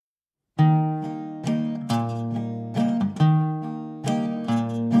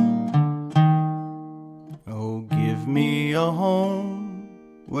a home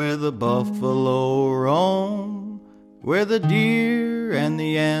where the buffalo roam, where the deer and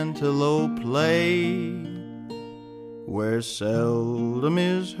the antelope play, where seldom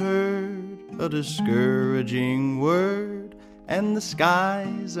is heard a discouraging word, and the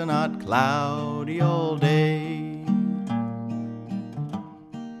skies are not cloudy all day,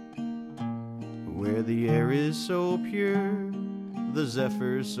 where the air is so pure, the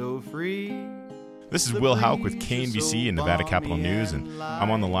zephyr so free. This is Will Houck with KNBC and Nevada Capital News, and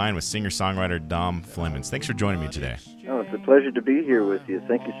I'm on the line with singer-songwriter Dom Flemons. Thanks for joining me today. Oh, it's a pleasure to be here with you.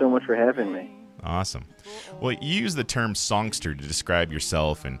 Thank you so much for having me. Awesome. Well, you use the term songster to describe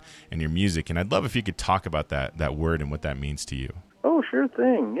yourself and your music, and I'd love if you could talk about that word and what that means to you. Oh, sure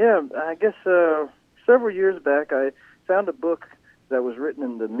thing. Yeah, I guess several years back I found a book that was written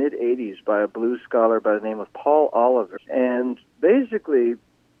in the mid-'80s by a blues scholar by the name of Paul Oliver. And basically,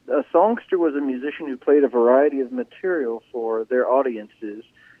 a songster was a musician who played a variety of material for their audiences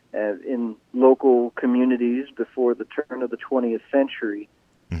in local communities before the turn of the 20th century.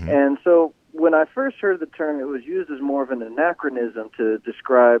 Mm-hmm. And so when I first heard the term, it was used as more of an anachronism to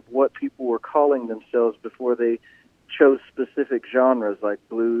describe what people were calling themselves before they chose specific genres like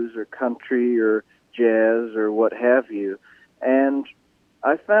blues or country or jazz or what have you. And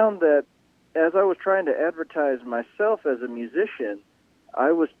I found that as I was trying to advertise myself as a musician,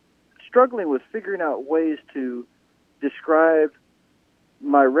 I was struggling with figuring out ways to describe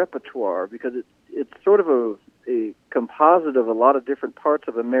my repertoire, because it's sort of a composite of a lot of different parts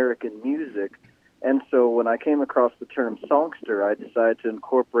of American music. And so when I came across the term songster, I decided to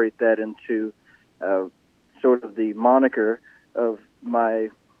incorporate that into sort of the moniker of my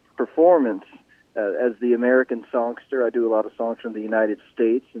performance as the American songster. I do a lot of songs from the United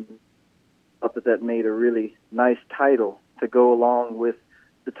States, and I thought that made a really nice title to go along with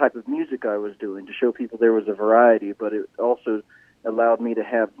the type of music I was doing, to show people there was a variety, but it also allowed me to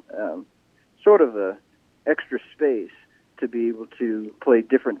have sort of a extra space to be able to play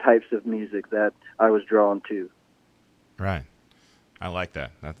different types of music that I was drawn to. Right. I like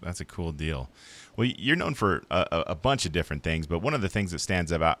that. That's a cool deal. Well, you're known for a bunch of different things, but one of the things that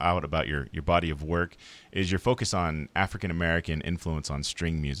stands out about your body of work is your focus on African-American influence on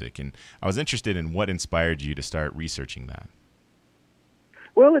string music. And I was interested in what inspired you to start researching that.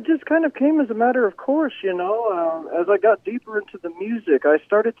 Well, it just kind of came as a matter of course, you know. As I got deeper into the music, I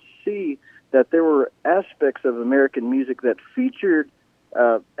started to see that there were aspects of American music that featured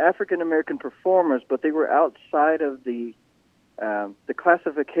African-American performers, but they were outside of the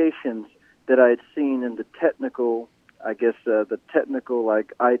classifications that I had seen in the technical, the technical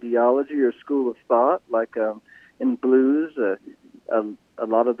like ideology or school of thought. Like in blues, a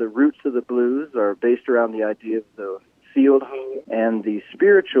lot of the roots of the blues are based around the idea of the field and the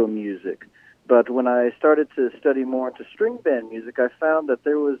spiritual music. But when I started to study more into string band music, I found that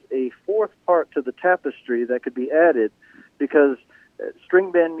there was a fourth part to the tapestry that could be added, because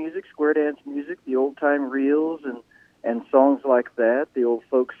string band music, square dance music, the old-time reels and songs like that, the old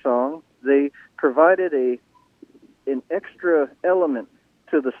folk songs, they provided an extra element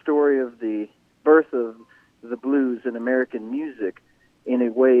to the story of the birth of the blues in American music in a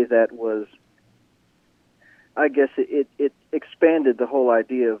way that was, I guess it expanded the whole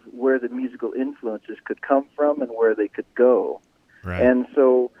idea of where the musical influences could come from and where they could go. Right. And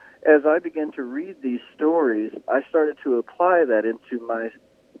so as I began to read these stories, I started to apply that into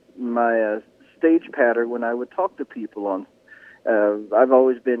my stage pattern when I would talk to people on. I've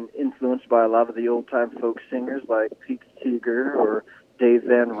always been influenced by a lot of the old-time folk singers like Pete Seeger or Dave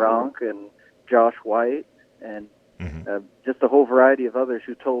Van Ronk and Josh White, and just a whole variety of others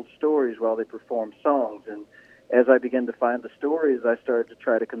who told stories while they performed songs. And as I began to find the stories, I started to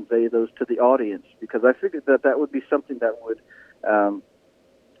try to convey those to the audience, because I figured that would be something that would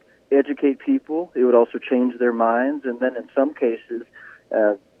educate people. It would also change their minds. And then in some cases,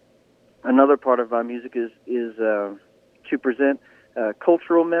 another part of my music is to present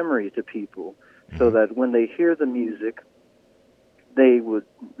cultural memory to people, so that when they hear the music, they would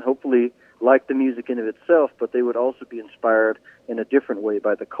hopefully like the music in of itself, but they would also be inspired in a different way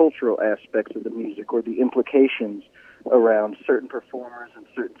by the cultural aspects of the music or the implications around certain performers and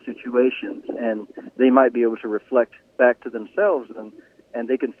certain situations. And they might be able to reflect back to themselves, and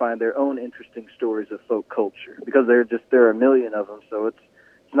they can find their own interesting stories of folk culture, because there are a million of them, so it's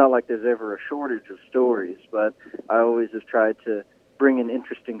not like there's ever a shortage of stories. But I always have tried to bring in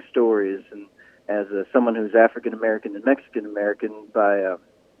interesting stories, and as someone who's African American and Mexican American by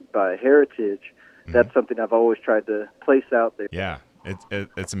heritage, that's something I've always tried to place out there. Yeah,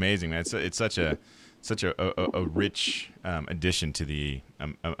 it's amazing, man. It's such a rich addition to the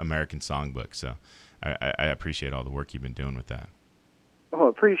American songbook. So I appreciate all the work you've been doing with that. Oh, I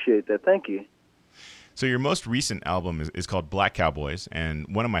appreciate that. Thank you. So your most recent album is called Black Cowboys, and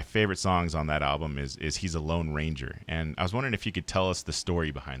one of my favorite songs on that album is He's a Lone Ranger. And I was wondering if you could tell us the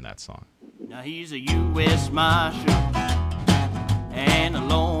story behind that song. Now he's a U.S. Marshal and a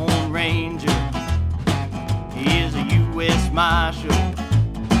Lone Ranger. He is a U.S. Marshal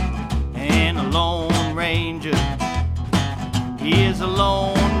and a Lone Ranger. He is a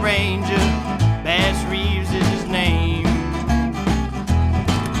Lone Ranger. Bass Reeves is his name.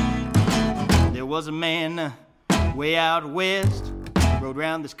 There was a man way out west, rode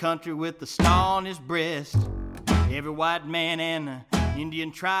around this country with the star on his breast. Every white man and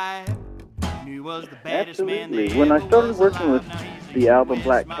Indian tribe knew he was the baddest man they ever was. When I started working alive. with Now he's a the album U.S.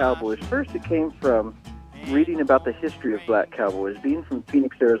 Black Marshal. Cowboys, first it came from reading about the history of Black Cowboys. Being from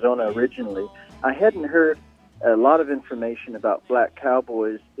Phoenix, Arizona originally, I hadn't heard a lot of information about Black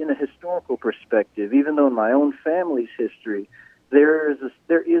Cowboys in a historical perspective, even though in my own family's history, there is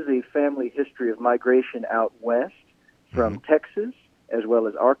a family history of migration out west from Texas as well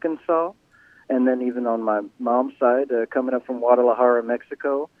as Arkansas, and then even on my mom's side, coming up from Guadalajara,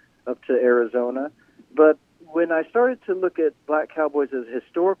 Mexico, up to Arizona. But when I started to look at Black Cowboys as a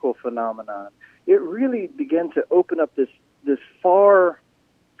historical phenomenon, it really began to open up this far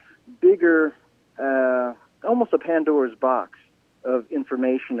bigger, almost a Pandora's box of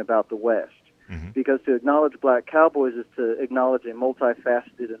information about the West. Because to acknowledge Black Cowboys is to acknowledge a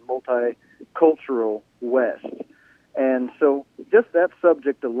multifaceted and multicultural West. And so just that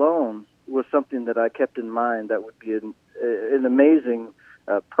subject alone was something that I kept in mind that would be an amazing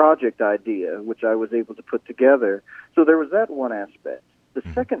project idea, which I was able to put together. So there was that one aspect. The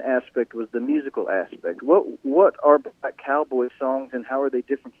second aspect was the musical aspect. What are Black Cowboy songs and how are they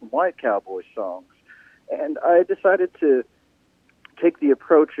different from White Cowboy songs? And I decided to take the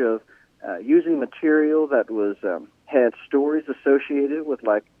approach of using material that was had stories associated with,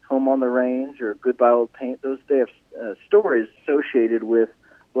 like Home on the Range or Goodbye Old Paint. Those, they have stories associated with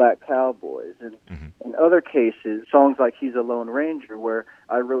Black Cowboys. And in other cases, songs like He's a Lone Ranger, where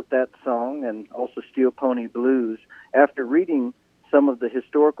I wrote that song, and also Steel Pony Blues, after reading some of the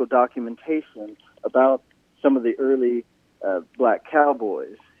historical documentation about some of the early Black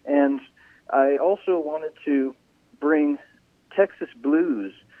Cowboys. And I also wanted to bring Texas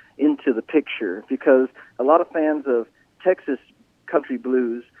blues into the picture, because a lot of fans of Texas country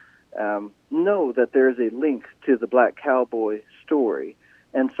blues know that there's a link to the Black Cowboy story.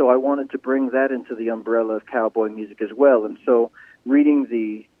 And so I wanted to bring that into the umbrella of cowboy music as well. And so reading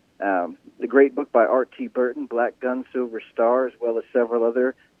the great book by Art T. Burton, Black Gun, Silver Star, as well as several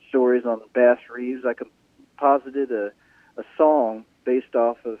other stories on Bass Reeves, I composited a song based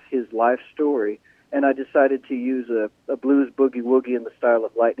off of his life story. And I decided to use a blues boogie-woogie in the style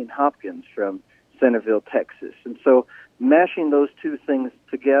of Lightning Hopkins from Centerville, Texas. And so mashing those two things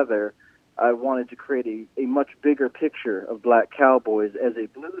together, I wanted to create a much bigger picture of Black Cowboys as a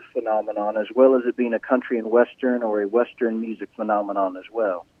blues phenomenon, as well as it being a country and western or a western music phenomenon as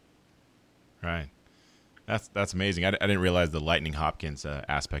well. Right. That's amazing. I didn't realize the Lightning Hopkins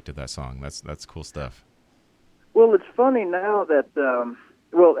aspect of that song. That's cool stuff. Well, it's funny now that,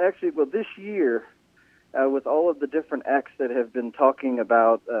 this year, with all of the different acts that have been talking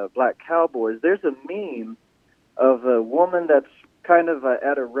about Black Cowboys, there's a meme of a woman that's kind of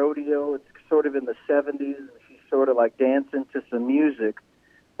at a rodeo. It's sort of in the 70s, and she's sort of like dancing to some music.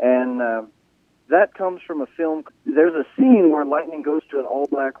 And that comes from a film. There's a scene where Lightning goes to an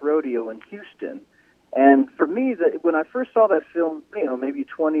all-black rodeo in Houston. And for me, when I first saw that film, maybe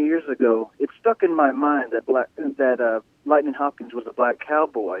 20 years ago, it stuck in my mind that Lightning Hopkins was a Black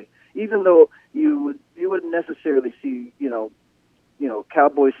cowboy, even though you wouldn't necessarily see,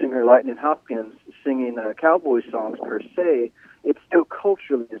 cowboy singer Lightning Hopkins singing cowboy songs per se. It still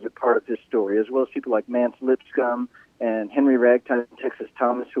culturally is a part of his story, as well as people like Mance Lipscomb and Henry Ragtime, Texas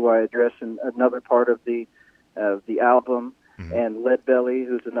Thomas, who I address in another part of the album. And Leadbelly,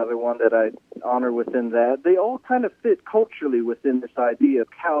 who's another one that I honor within that. They all kind of fit culturally within this idea of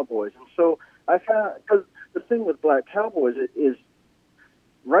cowboys. And so I found, because the thing with Black Cowboys is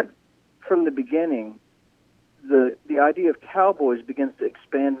right from the beginning, the idea of cowboys begins to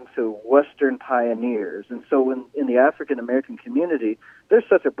expand into Western pioneers. And so in the African-American community, there's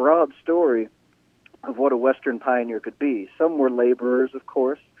such a broad story of what a Western pioneer could be. Some were laborers, of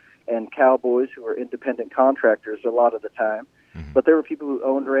course, and cowboys who were independent contractors a lot of the time. But there were people who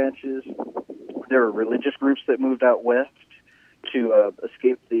owned ranches. There were religious groups that moved out west to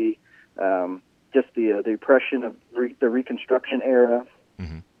escape the oppression of the Reconstruction era.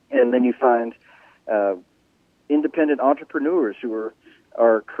 And then you find independent entrepreneurs who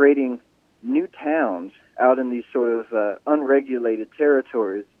are creating new towns out in these sort of unregulated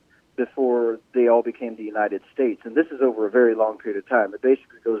territories before they all became the United States. And this is over a very long period of time. It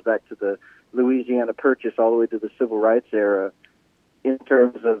basically goes back to the Louisiana Purchase all the way to the Civil Rights era in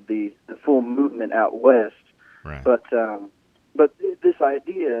terms of the full movement out west. Right. But this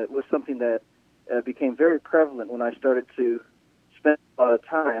idea was something that became very prevalent when I started to spend a lot of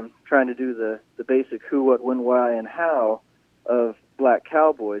time trying to do the basic who, what, when, why, and how of black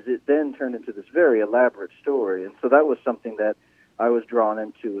cowboys. It then turned into this very elaborate story. And so that was something that I was drawn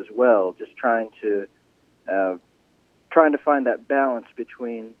into as well, just trying to find that balance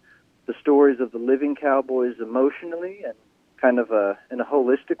between the stories of the living cowboys emotionally and kind of in a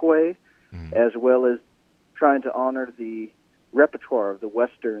holistic way, as well as trying to honor the repertoire of the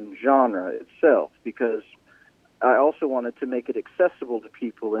Western genre itself, because I also wanted to make it accessible to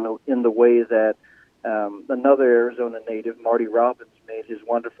people in the way that another Arizona native, Marty Robbins, made his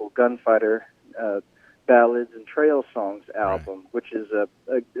wonderful Gunfighter Ballads and Trail Songs album, which is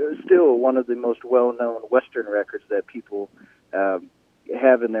still one of the most well-known Western records that people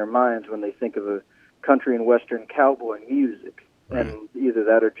have in their minds when they think of a country and Western cowboy music, and either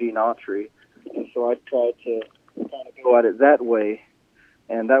that or Gene Autry. And so I tried to kind of go at it that way,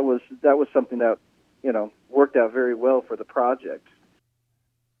 and that was something that worked out very well for the project.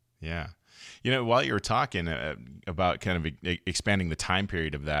 Yeah. While you were talking about kind of expanding the time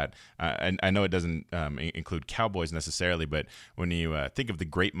period of that, and I know it doesn't include cowboys necessarily, but when you think of the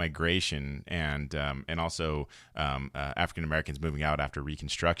Great Migration and also African Americans moving out after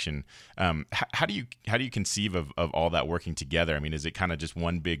Reconstruction, how do you conceive of all that working together? I mean, is it kind of just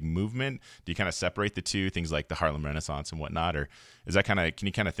one big movement? Do you kind of separate the two, things like the Harlem Renaissance and whatnot, or is that can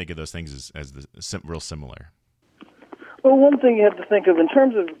you kind of think of those things as real similar? Well, one thing you have to think of in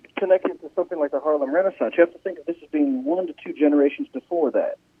terms of connecting to something like the Harlem Renaissance, you have to think of this as being 1 to 2 generations before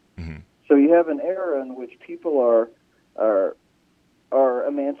that. Mm-hmm. So you have an era in which people are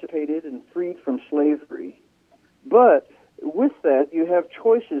emancipated and freed from slavery, but with that you have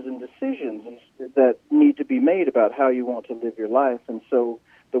choices and decisions that need to be made about how you want to live your life. And so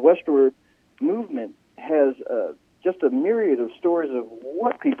the westward movement has just a myriad of stories of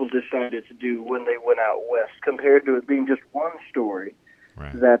what people decided to do when they went out west, compared to it being just one story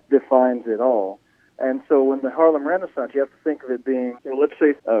that defines it all. And so when the Harlem Renaissance, you have to think of it being, let's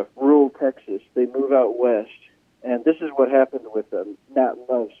say, rural Texas. They move out west, and this is what happened with Nat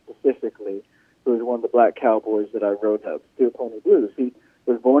Love specifically, who was one of the black cowboys that I wrote up, Steel Pony Blues. He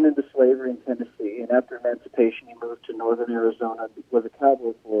was born into slavery in Tennessee, and after emancipation, he moved to northern Arizona and was a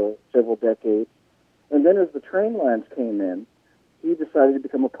cowboy for several decades. And then as the train lines came in, he decided to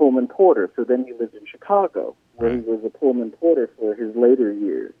become a Pullman porter. So then he lived in Chicago, where he was a Pullman porter for his later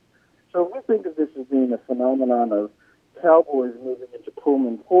years. So we think of this as being a phenomenon of cowboys moving into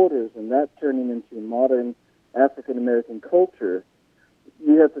Pullman porters and that turning into modern African-American culture.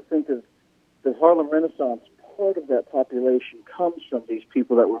 You have to think of the Harlem Renaissance. Part of that population comes from these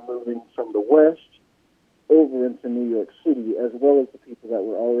people that were moving from the West over into New York City, as well as the people that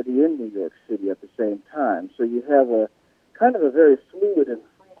were already in New York City at the same time. So you have a kind of a very fluid and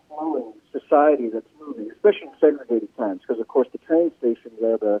free-flowing society that's moving, especially in segregated times, because, of course, the train stations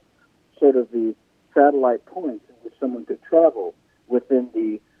are the sort of the satellite points in which someone could travel within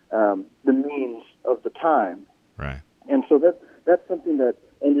the means of the time. Right. And so that's something that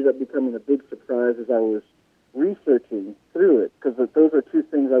ended up becoming a big surprise as I was researching through it, because those are two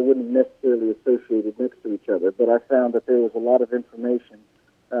things I wouldn't necessarily associate next to each other, but I found that there was a lot of information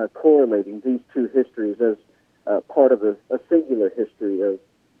correlating these two histories as part of a singular history of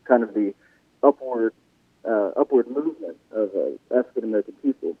kind of the upward movement of African American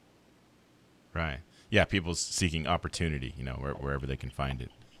people. Right. Yeah, people seeking opportunity, wherever they can find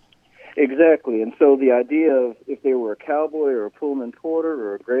it. Exactly. And so the idea of if they were a cowboy or a Pullman porter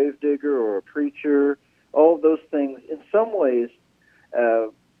or a gravedigger or a preacher, all of those things, in some ways,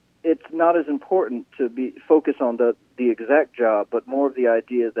 it's not as important to focus on the exact job, but more of the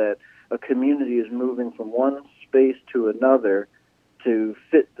idea that a community is moving from one space to another to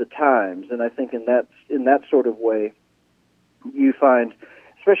fit the times. And I think in that sort of way, you find,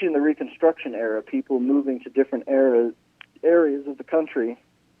 especially in the Reconstruction era, people moving to different areas of the country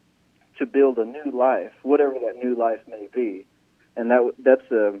to build a new life, whatever that new life may be. And that's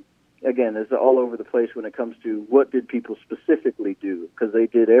again, is all over the place when it comes to what did people specifically do, because they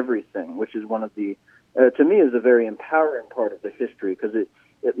did everything, which is one of the, to me, is a very empowering part of the history, because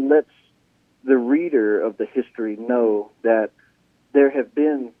it lets the reader of the history know that there have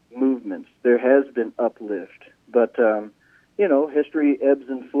been movements, there has been uplift, but, history ebbs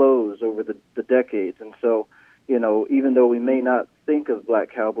and flows over the decades, and so, even though we may not think of black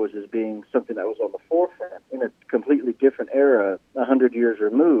cowboys as being something that was on the forefront in a completely different era, 100 years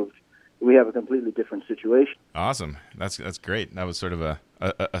removed, we have a completely different situation. Awesome. That's great. That was sort of a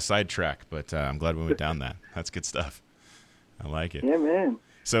sidetrack, but I'm glad we went down that. That's good stuff. I like it. Yeah, man.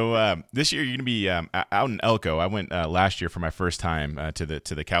 So this year you're going to be out in Elko. I went last year for my first time to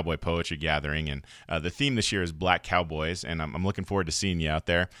the Cowboy Poetry Gathering, and the theme this year is Black Cowboys, and I'm looking forward to seeing you out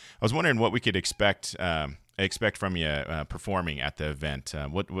there. I was wondering what we could expect from you performing at the event.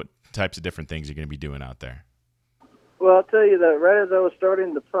 What types of different things you're going to be doing out there? Well, I'll tell you that right as I was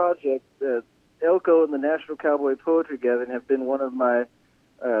starting the project, Elko and the National Cowboy Poetry Gathering have been one of my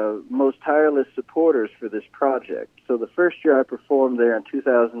most tireless supporters for this project. So the first year I performed there in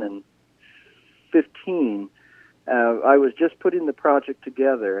 2015, I was just putting the project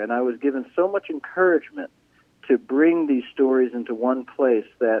together, and I was given so much encouragement to bring these stories into one place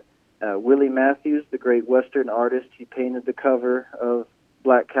that Willie Matthews, the great Western artist, he painted the cover of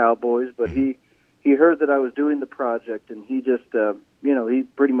Black Cowboys, but he heard that I was doing the project, and he just, he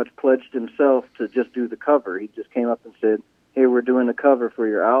pretty much pledged himself to just do the cover. He just came up and said, "Hey, we're doing a cover for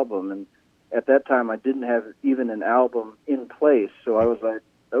your album." And at that time, I didn't have even an album in place, so I was like,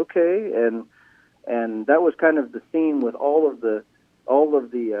 okay. And that was kind of the theme with all of the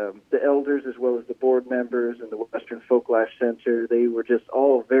elders as well as the board members and the Western Folklash Center. They were just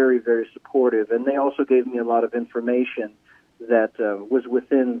all very, very supportive, and they also gave me a lot of information that was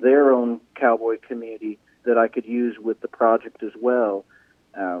within their own cowboy community that I could use with the project as well.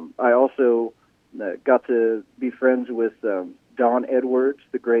 I also got to be friends with Don Edwards,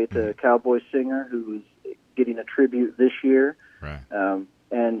 the great cowboy singer, who was getting a tribute this year. Right.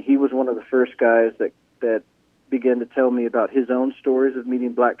 And he was one of the first guys that began to tell me about his own stories of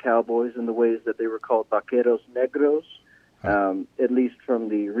meeting black cowboys and the ways that they were called vaqueros negros, at least from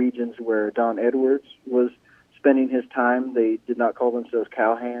the regions where Don Edwards was spending his time. They did not call themselves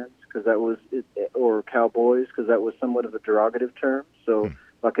cowhands or cowboys, because that was somewhat of a derogative term. So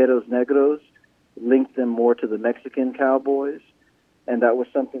vaqueros negros linked them more to the Mexican cowboys, and that was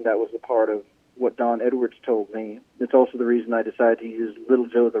something that was a part of what Don Edwards told me. It's also the reason I decided to use Little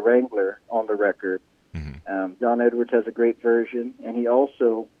Joe the Wrangler on the record. Don Edwards has a great version, and he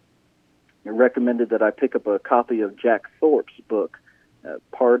also recommended that I pick up a copy of Jack Thorpe's book,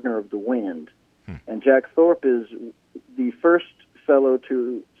 Pardoner of the Wind. And Jack Thorpe is the first fellow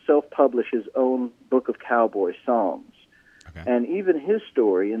to self-publish his own book of cowboy songs. Okay. And even his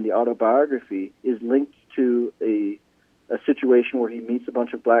story in the autobiography is linked to a situation where he meets a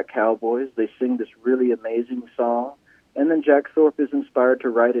bunch of black cowboys. They sing this really amazing song, and then Jack Thorpe is inspired to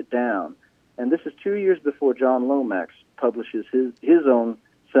write it down. And this is 2 years before John Lomax publishes his own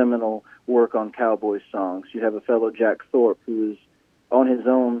seminal work on cowboy songs. You have a fellow Jack Thorpe who is on his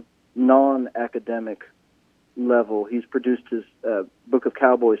own non-academic level. He's produced his book of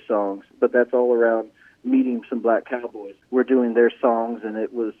cowboy songs, but that's all around meeting some black cowboys. We're doing their songs, and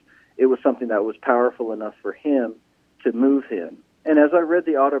it was something that was powerful enough for him to move him. And as I read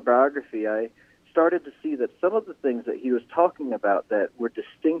the autobiography, I started to see that some of the things that he was talking about that were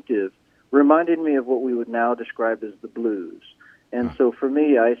distinctive reminded me of what we would now describe as the blues. And so for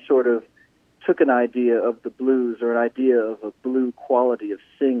me, I sort of took an idea of the blues, or an idea of a blue quality of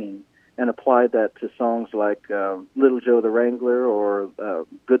singing, and applied that to songs like Little Joe the Wrangler, or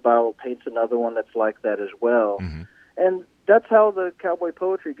Goodbye Old Paint's another one that's like that as well. And that's how the Cowboy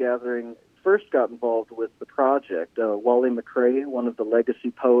Poetry Gathering first got involved with the project. Wally McCrae, one of the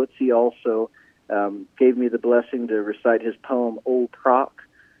legacy poets, he also gave me the blessing to recite his poem Old Proc,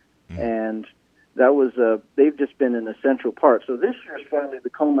 and that was they've just been an essential part. So this year is finally the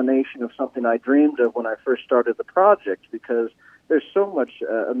culmination of something I dreamed of when I first started the project, because there's so much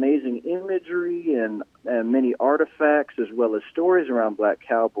amazing imagery and many artifacts, as well as stories around black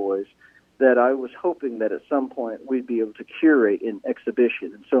cowboys, that I was hoping that at some point we'd be able to curate in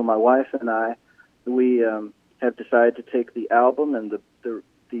exhibition. And so my wife and I, we have decided to take the album and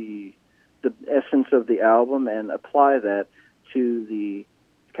the essence of the album and apply that to the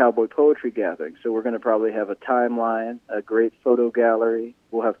Cowboy Poetry Gathering. So we're going to probably have a timeline, a great photo gallery.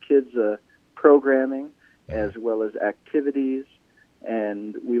 We'll have kids programming as well as activities,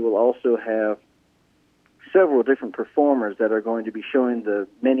 and we will also have several different performers that are going to be showing the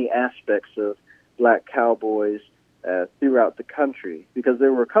many aspects of black cowboys throughout the country, because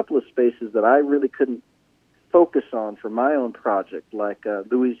there were a couple of spaces that I really couldn't focus on for my own project, like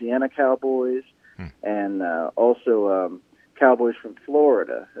Louisiana cowboys and also cowboys from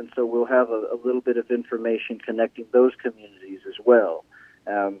Florida. And so we'll have a little bit of information connecting those communities as well.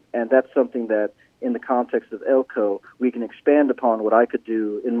 And that's something that, in the context of Elko, we can expand upon what I could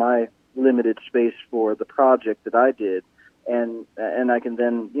do in my limited space for the project that I did, and I can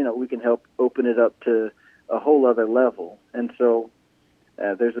then, we can help open it up to a whole other level. And so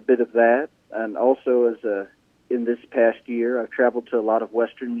there's a bit of that. And also, in this past year, I've traveled to a lot of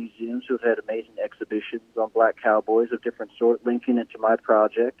Western museums who have had amazing exhibitions on black cowboys of different sort, linking it to my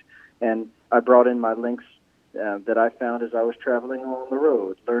project. And I brought in my links that I found as I was traveling along the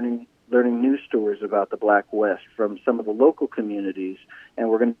road, learning new stories about the Black West from some of the local communities, and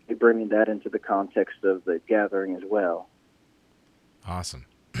we're going to be bringing that into the context of the gathering as well. Awesome.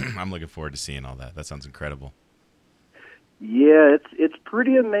 I'm looking forward to seeing all that. That sounds incredible. Yeah, it's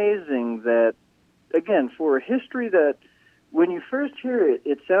pretty amazing that, again, for a history that when you first hear it,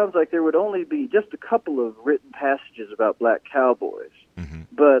 it sounds like there would only be just a couple of written passages about black cowboys. Mm-hmm.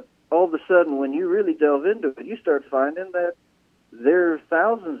 But all of a sudden, when you really delve into it, you start finding that there are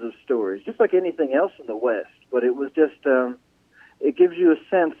thousands of stories, just like anything else in the West. But it was just, it gives you a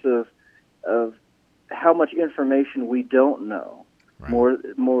sense of how much information we don't know, right,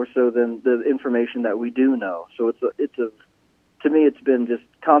 more so than the information that we do know. So to me, it's been just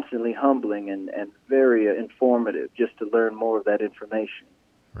constantly humbling and very informative just to learn more of that information.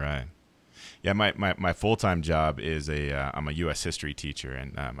 Right. Yeah, my full-time job is I'm a U.S. history teacher,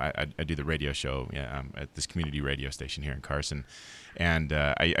 and I do the radio show at this community radio station here in Carson. And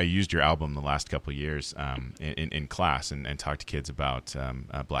I used your album the last couple of years in class and talked to kids about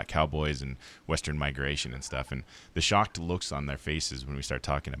black cowboys and Western migration and stuff. And the shocked looks on their faces when we start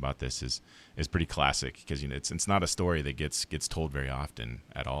talking about this is pretty classic, because it's not a story that gets told very often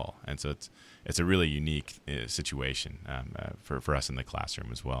at all. And so it's a really unique situation for us in the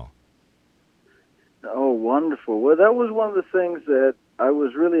classroom as well. Oh, wonderful. Well, that was one of the things that I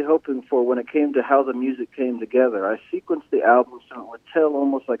was really hoping for when it came to how the music came together. I sequenced the album so it would tell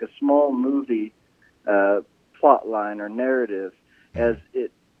almost like a small movie plot line or narrative as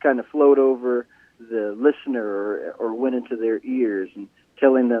it kind of flowed over the listener or went into their ears, and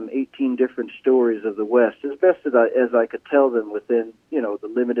telling them 18 different stories of the West as best as I could tell them within, the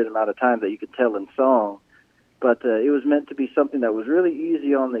limited amount of time that you could tell in song. But it was meant to be something that was really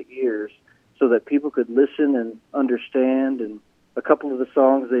easy on the ears, so that people could listen and understand. And a couple of the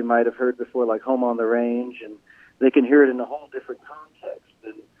songs they might have heard before, like Home on the Range, and they can hear it in a whole different context.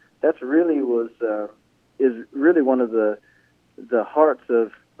 And that's really is really one of the hearts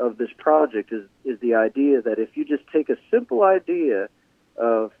of this project is the idea that if you just take a simple idea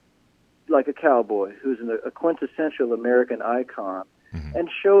of like a cowboy who's a quintessential American icon, mm-hmm, and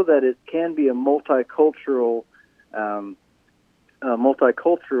show that it can be a multicultural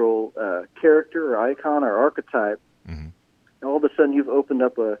character or icon or archetype, mm-hmm, all of a sudden you've opened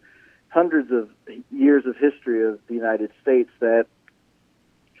up hundreds of years of history of the United States that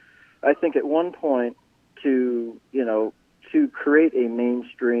I think at one point to create a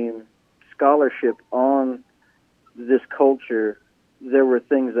mainstream scholarship on this culture, there were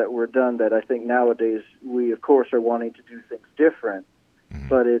things that were done that I think nowadays we, of course, are wanting to do things different. Mm-hmm.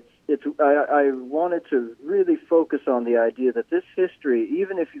 But I wanted to really focus on the idea that this history,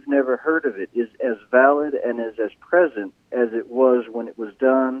 even if you've never heard of it, is as valid and is as present as it was when it was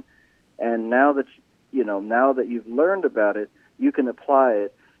done. And now that you've learned about it, you can apply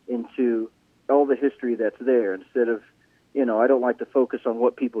it into all the history that's there. Instead of, I don't like to focus on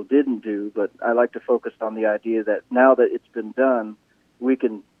what people didn't do, but I like to focus on the idea that now that it's been done, we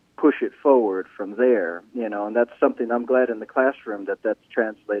can push it forward from there, and that's something I'm glad in the classroom that's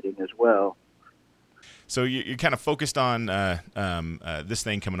translating as well. So you're kind of focused on this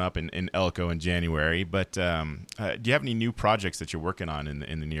thing coming up in Elko in January, but do you have any new projects that you're working on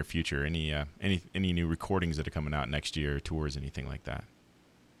in the near future? Any new recordings that are coming out next year, tours, anything like that?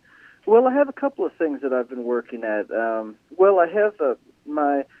 Well, I have a couple of things that I've been working at. I have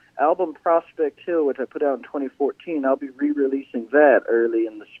my album Prospect Hill, which I put out in 2014. I'll be re-releasing that early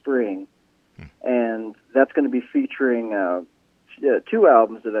in the spring, and that's going to be featuring two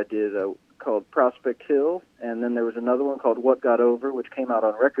albums that I did called Prospect Hill, and then there was another one called What Got Over, which came out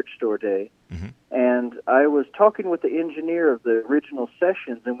on Record Store Day. Mm-hmm. And I was talking with the engineer of the original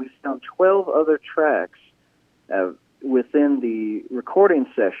sessions, and we found 12 other tracks within the recording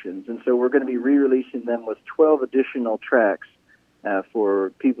sessions, and so we're going to be re-releasing them with 12 additional tracks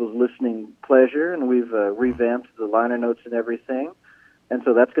for people's listening pleasure, and we've revamped the liner notes and everything, and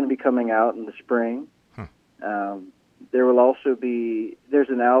so that's going to be coming out in the spring. There will also there's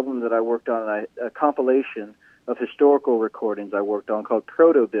an album that I worked on, a compilation of historical recordings I worked on called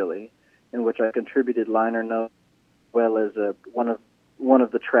Proto-Billy, in which I contributed liner notes, as well as one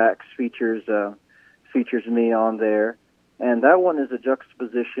of the tracks features me on there, and that one is a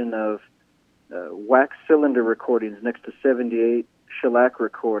juxtaposition of wax cylinder recordings next to 78 shellac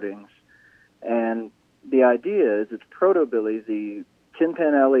recordings, And the idea is it's proto-billy, the Tin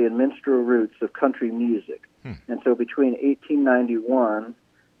Pan Alley and minstrel roots of country music. And so between 1891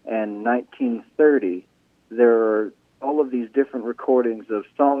 and 1930, there are all of these different recordings of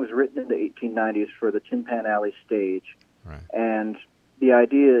songs written in the 1890s for the Tin Pan Alley stage. Right. And the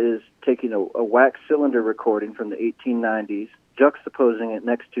idea is taking a wax cylinder recording from the 1890s, juxtaposing it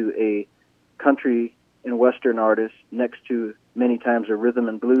next to a country and western artist, next to many times a rhythm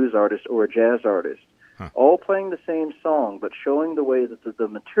and blues artist or a jazz artist, all playing the same song, but showing the way that the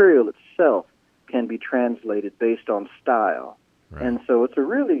material itself can be translated based on style. Right. And so it's a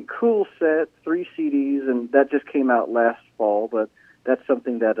really cool set, 3 CDs, and that just came out last fall, but that's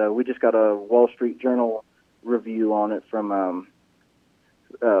something that we just got a Wall Street Journal review on it from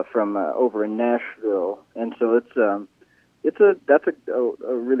over in Nashville, and so that's a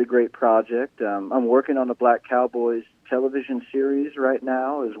really great project. I'm working on a Black Cowboys television series right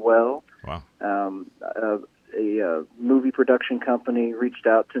now as well. Wow. A movie production company reached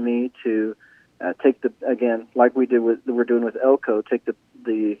out to me to take like we're doing with Elko, take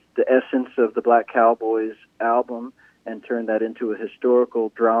the essence of the Black Cowboys album and turn that into a historical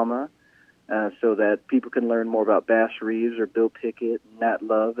drama, so that people can learn more about Bass Reeves or Bill Pickett and Nat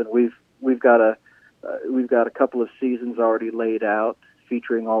Love. And we've got a couple of seasons already laid out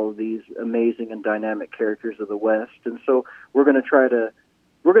featuring all of these amazing and dynamic characters of the West. And so we're going to try to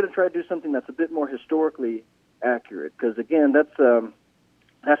do something that's a bit more historically accurate, because again, that's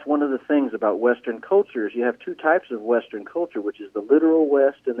one of the things about Western cultures. You have 2 types of Western culture, which is the literal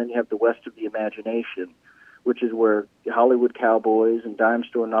West, and then you have the West of the imagination, which is where Hollywood cowboys and dime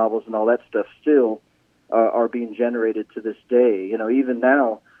store novels and all that stuff still are being generated to this day. You know, even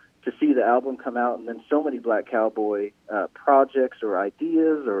now, to see the album come out and then so many Black Cowboy projects or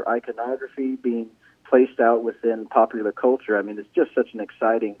ideas or iconography being placed out within popular culture, I mean, it's just such an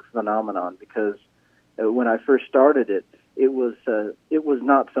exciting phenomenon, because when I first started it, it was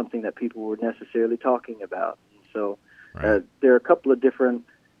not something that people were necessarily talking about. And so there are a couple of different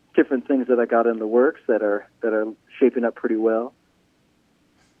things that I got in the works that are shaping up pretty well.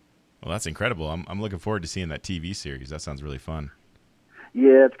 Well, that's incredible. I'm looking forward to seeing that TV series. That sounds really fun.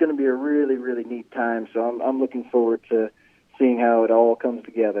 Yeah, it's going to be a really, really neat time. So I'm looking forward to seeing how it all comes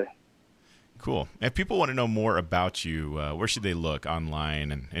together. Cool. If people want to know more about you, where should they look online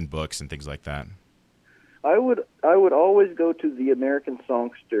and in books and things like that? I would always go to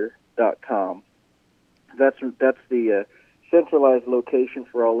theamericansongster.com. That's the centralized location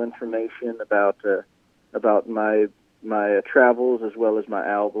for all information about my travels, as well as my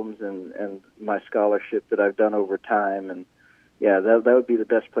albums and my scholarship that I've done over time. And yeah, that would be the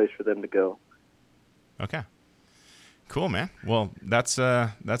best place for them to go. Okay. Cool, man. Well, that's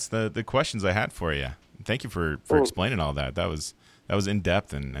the questions I had for you. Thank you for explaining all that. That was in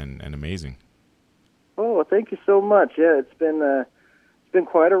depth and amazing. Oh, thank you so much. Yeah, it's been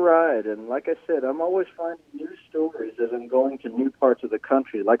quite a ride, and like I said, I'm always finding new stories as I'm going to new parts of the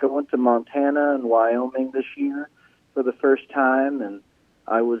country. Like I went to Montana and Wyoming this year for the first time, and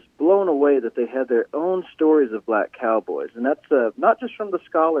I was blown away that they had their own stories of Black cowboys, and that's not just from the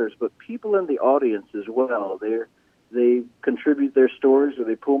scholars, but people in the audience as well. They contribute their stories, or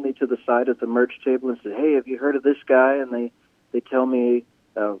they pull me to the side at the merch table and say, "Hey, have you heard of this guy?" And they tell me,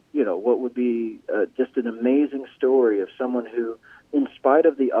 what would be just an amazing story of someone who, in spite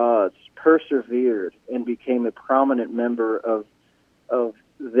of the odds, persevered and became a prominent member of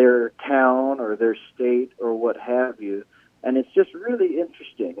their town or their state or what have you. And it's just really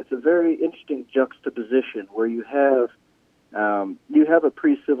interesting. It's a very interesting juxtaposition where you have a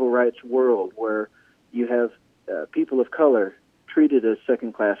pre-civil rights world where you have people of color treated as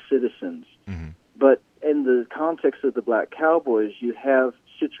second-class citizens. Mm-hmm. But in the context of the Black Cowboys, you have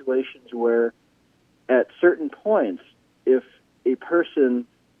situations where at certain points, if a person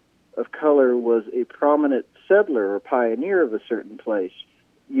of color was a prominent settler or pioneer of a certain place,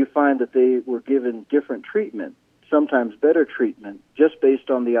 you find that they were given different treatment, sometimes better treatment, just based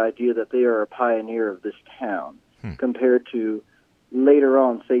on the idea that they are a pioneer of this town, compared to later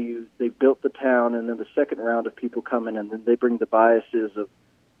on, say they built the town, and then the second round of people come in, and then they bring the biases of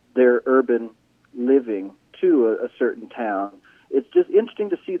their urban living to a certain town. It's just interesting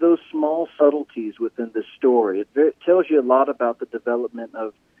to see those small subtleties within this story. It tells you a lot about the development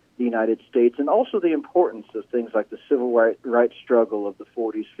of the United States, and also the importance of things like the civil rights struggle of the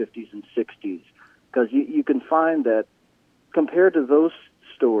 40s, 50s, and 60s. Because you can find that compared to those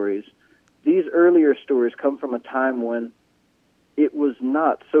stories, these earlier stories come from a time when it was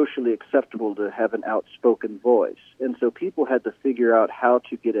not socially acceptable to have an outspoken voice. And so people had to figure out how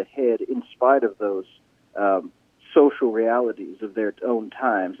to get ahead in spite of those social realities of their own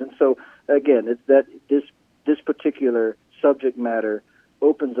times. And so again, it's that this particular subject matter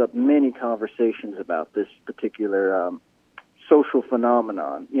opens up many conversations about this particular social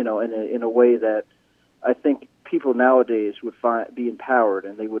phenomenon, in a way that I think people nowadays would be empowered,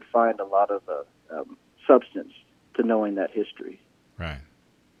 and they would find a lot of substance to knowing that history. Right.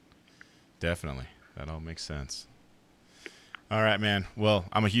 Definitely. That all makes sense. All right, man. Well,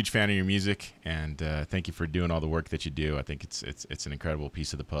 I'm a huge fan of your music, and thank you for doing all the work that you do. I think it's an incredible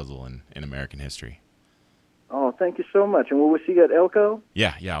piece of the puzzle in American history. Oh, thank you so much. And will we see you at Elko?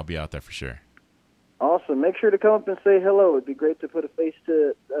 Yeah, I'll be out there for sure. Awesome. Make sure to come up and say hello. It'd be great to put a face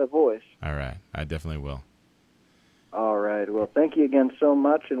to a voice. All right. I definitely will. All right. Well, thank you again so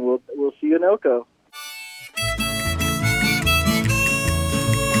much, and we'll see you in Elko.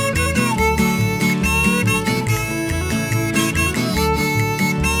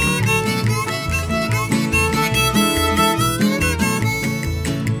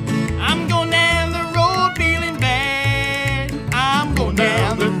 I'm going down the road feeling bad. I'm going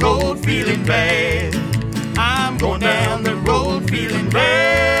down the road feeling bad. I'm going down the road feeling bad.